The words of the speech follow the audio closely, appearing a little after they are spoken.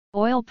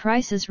Oil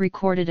prices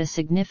recorded a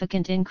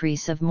significant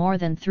increase of more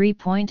than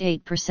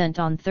 3.8%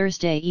 on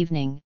Thursday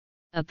evening,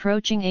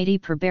 approaching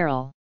 $80 per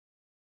barrel.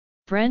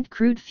 Brent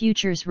crude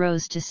futures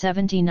rose to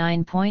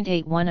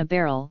 $79.81 a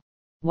barrel,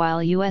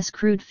 while U.S.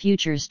 crude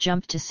futures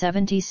jumped to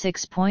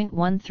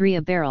 $76.13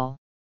 a barrel.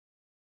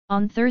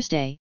 On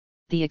Thursday,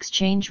 the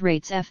exchange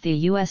rates of the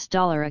US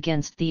dollar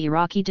against the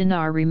Iraqi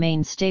dinar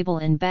remained stable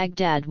in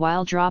Baghdad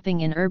while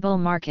dropping in herbal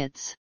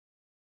markets.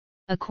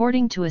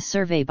 According to a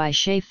survey by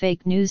Shia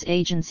fake news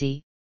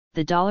agency,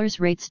 the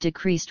dollar's rates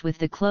decreased with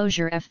the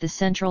closure of the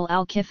Central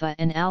Al-Kifa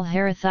and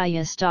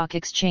Al-Harithaya stock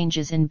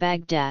exchanges in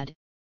Baghdad,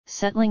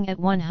 settling at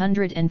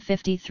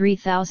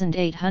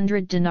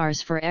 153,800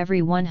 dinars for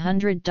every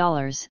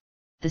 $100,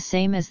 the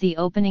same as the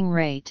opening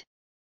rate.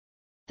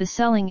 The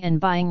selling and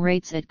buying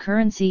rates at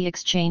currency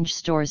exchange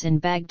stores in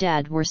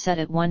Baghdad were set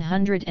at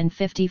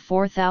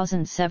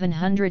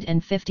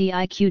 154,750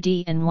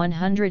 IQD and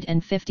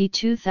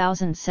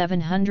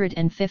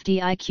 152,750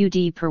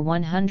 IQD per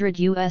 100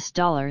 US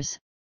dollars,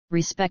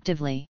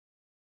 respectively.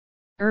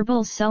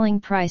 Herbal's selling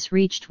price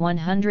reached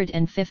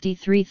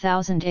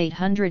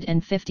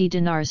 153,850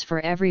 dinars for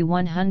every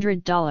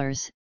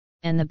 $100,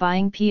 and the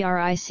buying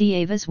price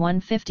was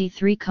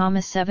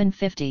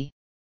 153,750.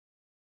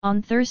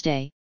 On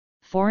Thursday,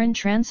 foreign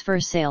transfer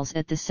sales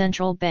at the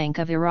Central Bank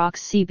of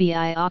Iraq's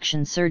CBI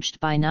auction surged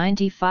by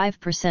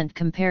 95%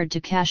 compared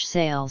to cash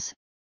sales,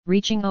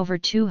 reaching over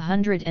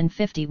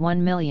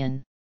 251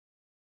 million.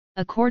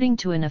 According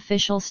to an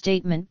official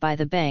statement by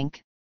the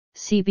bank,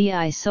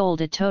 CBI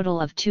sold a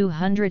total of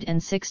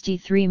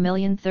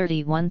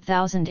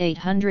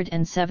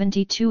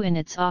 263,031,872 in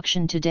its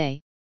auction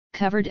today,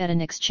 covered at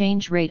an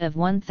exchange rate of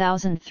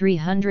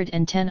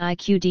 1,310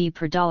 IQD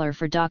per dollar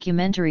for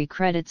documentary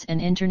credits and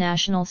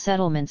international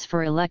settlements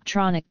for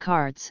electronic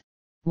cards,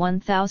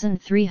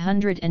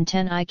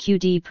 1,310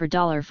 IQD per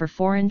dollar for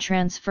foreign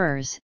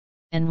transfers,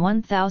 and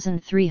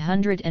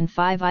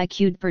 1,305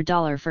 IQD per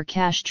dollar for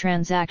cash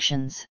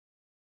transactions.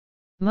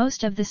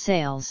 Most of the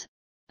sales,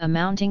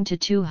 amounting to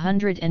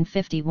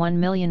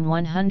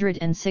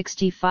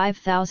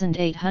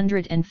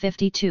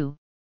 251,165,852,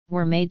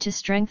 were made to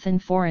strengthen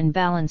foreign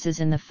balances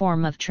in the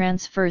form of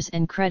transfers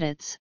and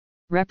credits,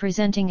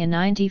 representing a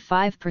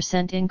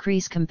 95%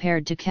 increase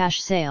compared to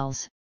cash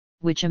sales,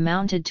 which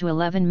amounted to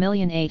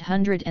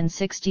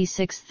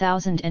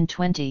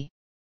 11,866,020.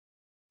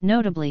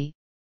 Notably,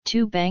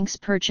 2 banks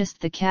purchased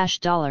the cash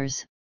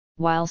dollars,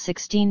 while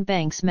 16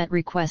 banks met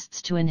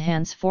requests to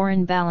enhance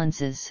foreign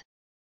balances.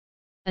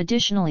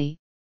 Additionally,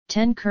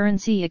 10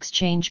 currency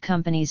exchange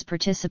companies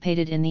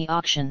participated in the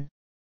auction.